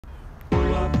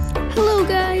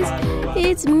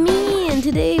it's me, and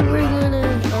today we're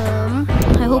gonna,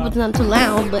 I hope it's not too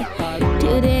loud, but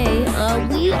today,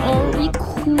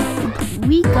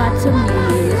 we got some new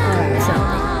news about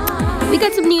something. We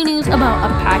got some new news about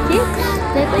a package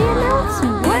that they announced.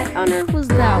 What on earth was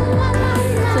that one?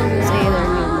 So we say they're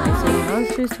new Monster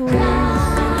Monsters toys,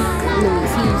 new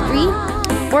Series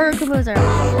 3, or Composer.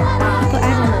 But I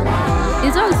don't know.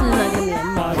 It's obviously not gonna be a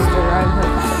monster. I'm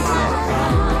hoping something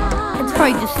else. It's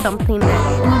probably just something that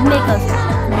would make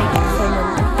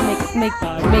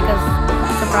us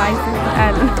surprised.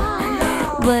 I don't know.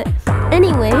 But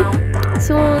anyway,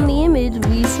 so on the image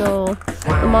we saw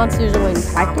the monsters were in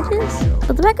packages,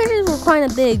 but the packages were kind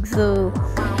of big, so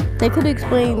they could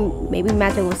explain maybe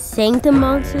Magical Sanctum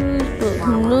monsters, but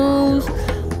who knows?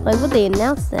 Like what they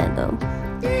announced that though.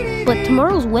 But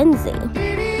tomorrow's Wednesday,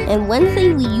 and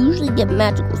Wednesday we usually get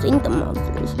Magical Sanctum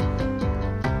monsters,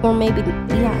 or maybe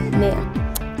yeah.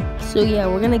 So yeah,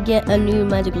 we're gonna get a new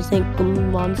Magical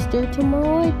Sanctum monster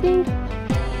tomorrow, I think.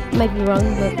 Might be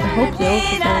wrong, but I hope so,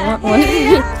 because I want one.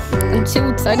 I'm too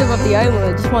excited about the island,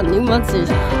 I just want new monsters.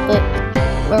 But,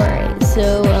 alright,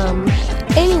 so,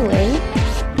 anyway,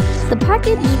 the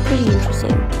package is pretty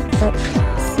interesting.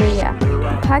 So yeah,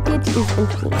 the package is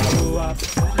interesting.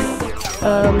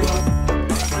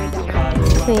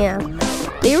 So yeah,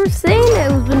 they were saying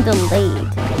that it was been delayed.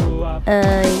 I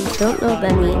don't know what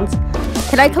that means.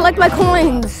 Can I collect my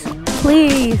coins?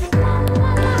 Please.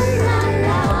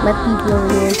 Let people go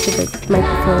near to the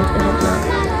microphones, I hope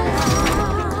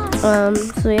not.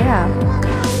 So yeah.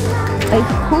 I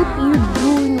hope you're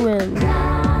doing well.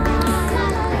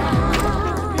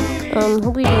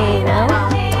 Hope you're doing well.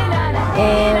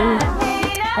 And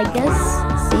I guess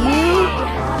see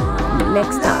you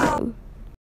next time.